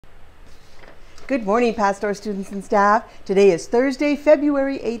Good morning, Pastor students and staff. Today is Thursday,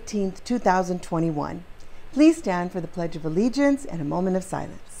 February 18th, 2021. Please stand for the Pledge of Allegiance and a moment of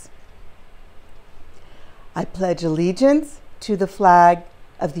silence. I pledge allegiance to the flag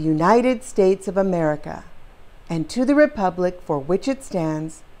of the United States of America and to the republic for which it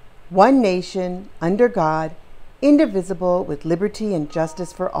stands, one nation, under God, indivisible, with liberty and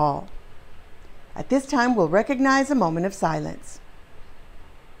justice for all. At this time, we'll recognize a moment of silence.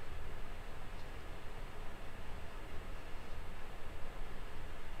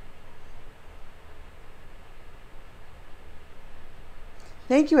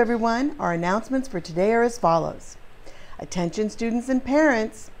 Thank you, everyone. Our announcements for today are as follows. Attention students and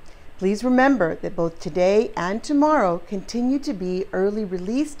parents, please remember that both today and tomorrow continue to be early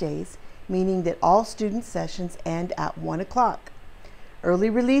release days, meaning that all student sessions end at 1 o'clock. Early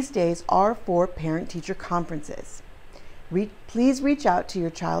release days are for parent-teacher conferences. Please reach out to your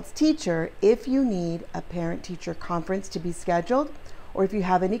child's teacher if you need a parent-teacher conference to be scheduled, or if you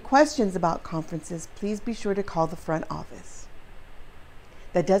have any questions about conferences, please be sure to call the front office.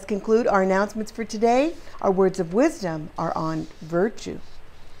 That does conclude our announcements for today. Our words of wisdom are on virtue.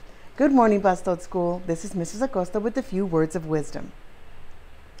 Good morning, Bustode School. This is Mrs. Acosta with a few words of wisdom.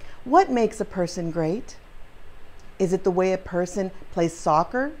 What makes a person great? Is it the way a person plays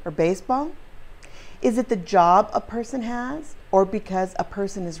soccer or baseball? Is it the job a person has, or because a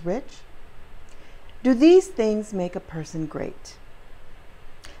person is rich? Do these things make a person great?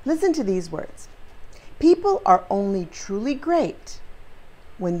 Listen to these words. People are only truly great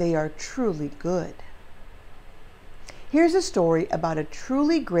when they are truly good. Here's a story about a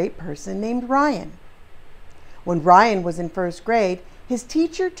truly great person named Ryan. When Ryan was in first grade, his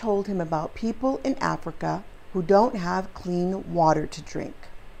teacher told him about people in Africa who don't have clean water to drink.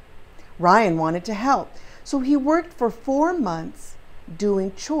 Ryan wanted to help, so he worked for 4 months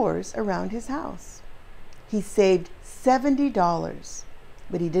doing chores around his house. He saved $70,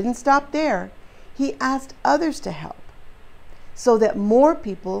 but he didn't stop there. He asked others to help, so that more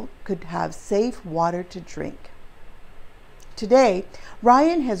people could have safe water to drink. Today,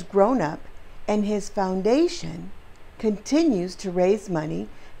 Ryan has grown up, and his foundation continues to raise money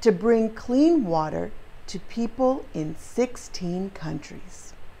to bring clean water to people in 16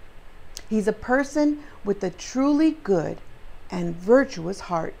 countries. He's a person with a truly good and virtuous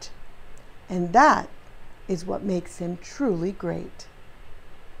heart, and that is what makes him truly great.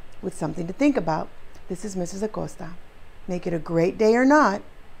 With something to think about, this is Mrs. Acosta. Make it a great day or not,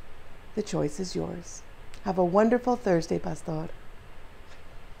 the choice is yours. Have a wonderful Thursday, Pastor.